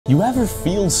You ever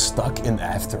feel stuck in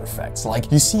After Effects? Like,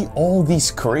 you see all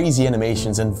these crazy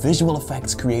animations and visual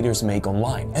effects creators make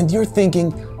online, and you're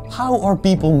thinking, how are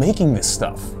people making this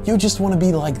stuff? You just want to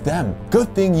be like them.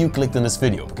 Good thing you clicked on this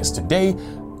video, because today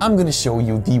I'm gonna show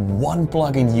you the one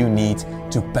plugin you need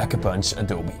to pack a punch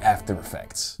Adobe After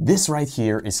Effects. This right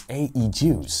here is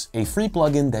aejuice, a free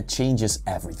plugin that changes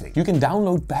everything. You can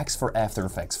download packs for After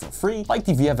Effects for free, like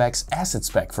the VFX Assets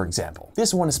pack for example.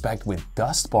 This one is packed with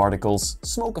dust particles,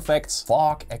 smoke effects,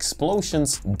 fog,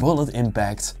 explosions, bullet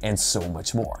impact, and so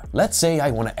much more. Let's say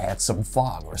I want to add some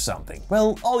fog or something.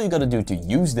 Well, all you gotta do to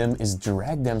use them is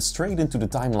drag them straight into the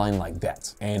timeline like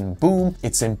that. And boom,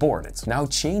 it's imported. Now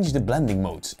change the blending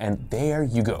mode. And there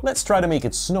you go. Let's try to make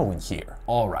it snow in here.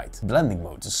 Alright, blending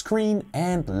mode to screen,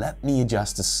 and let me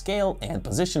adjust the scale and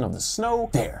position of the snow.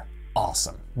 There.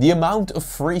 Awesome. The amount of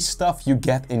free stuff you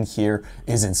get in here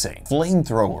is insane.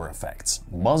 Flamethrower effects,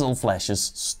 muzzle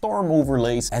flashes, storm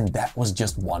overlays, and that was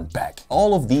just one pack.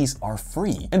 All of these are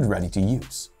free and ready to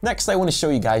use. Next, I want to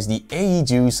show you guys the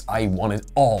aejuice I Want It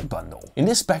All bundle. In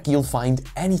this pack, you'll find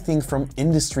anything from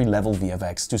industry level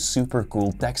VFX to super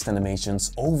cool text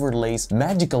animations, overlays,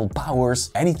 magical powers,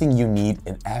 anything you need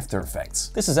in After Effects.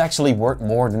 This is actually worth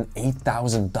more than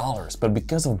 $8,000, but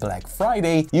because of Black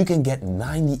Friday, you can get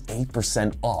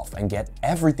 98% off and get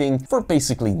everything for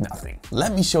basically nothing.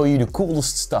 Let me show you the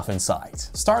coolest stuff inside.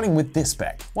 Starting with this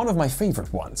pack, one of my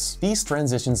favorite ones. These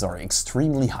transitions are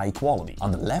extremely high quality.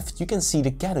 On the left, you can see the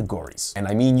categories, and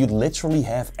I mean you literally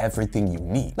have everything you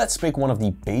need. Let's pick one of the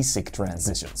basic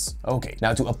transitions. Okay,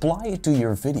 now to apply it to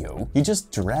your video, you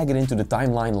just drag it into the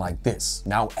timeline like this.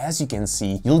 Now, as you can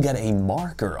see, you'll get a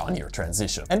marker on your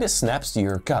transition, and this snaps to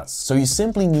your cuts. So you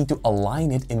simply need to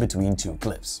align it in between two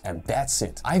clips, and that's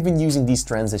it. I've been using these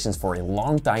transitions for a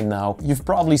long time now. You've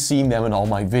probably seen them in all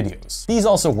my videos. These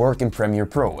also work in Premiere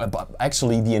Pro, but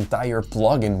actually the entire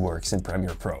plugin works in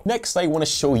Premiere Pro. Next, I want to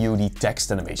show you the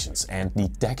text animations and the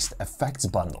text effects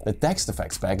bundle. The text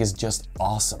effects pack is just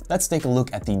awesome. Let's take a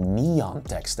look at the neon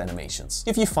text animations.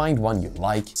 If you find one you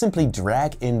like, simply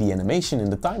drag in the animation in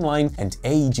the timeline and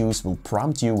aejuice will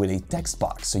prompt you with a text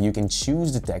box so you can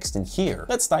choose the text in here.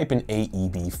 Let's type in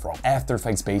AEB from After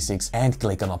Effects Basics and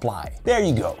click on apply. There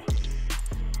you go.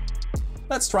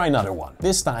 Let's try another one.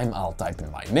 This time I'll type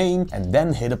in my name and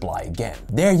then hit apply again.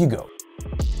 There you go.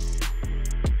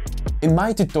 In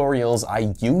my tutorials,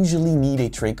 I usually need a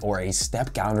trick or a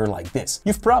step counter like this.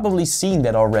 You've probably seen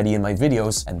that already in my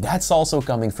videos, and that's also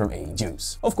coming from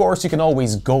aejuice. Of course, you can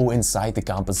always go inside the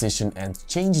composition and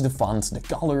change the font, the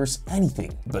colors,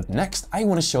 anything. But next, I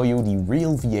want to show you the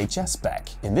Real VHS pack.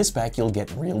 In this pack, you'll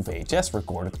get real VHS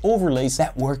recorded overlays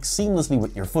that work seamlessly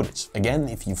with your footage. Again,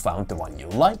 if you found the one you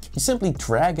like, you simply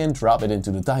drag and drop it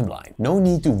into the timeline. No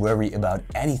need to worry about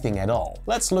anything at all.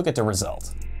 Let's look at the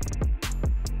result.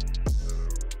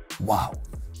 Wow,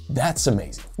 that's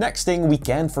amazing. Next thing we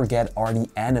can't forget are the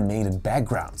animated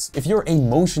backgrounds. If you're a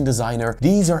motion designer,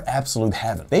 these are absolute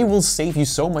heaven. They will save you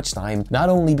so much time, not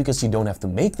only because you don't have to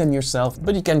make them yourself,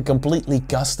 but you can completely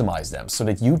customize them so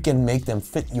that you can make them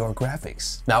fit your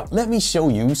graphics. Now, let me show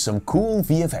you some cool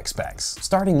VFX packs,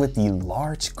 starting with the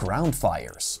large ground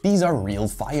fires. These are real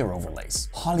fire overlays.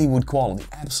 Hollywood quality,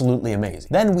 absolutely amazing.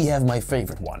 Then we have my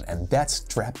favorite one, and that's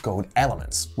trap code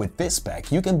elements. With this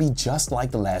pack, you can be just like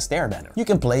the Last Airbender. You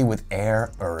can play with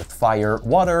air, earth, fire,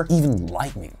 water, even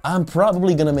lightning. I'm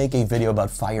probably gonna make a video about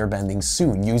firebending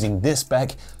soon using this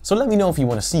pack, so let me know if you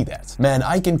want to see that. Man,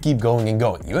 I can keep going and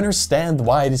going. You understand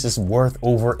why this is worth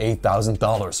over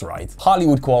 $8,000, right?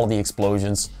 Hollywood quality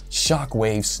explosions, shock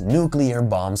waves, nuclear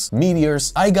bombs,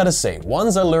 meteors. I gotta say,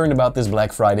 once I learned about this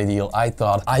Black Friday deal, I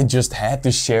thought I just had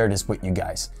to share this with you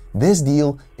guys. This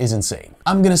deal is insane.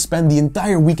 I'm gonna spend the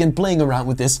entire weekend playing around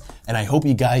with this, and I hope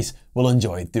you guys will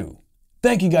enjoy it too.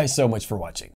 Thank you guys so much for watching.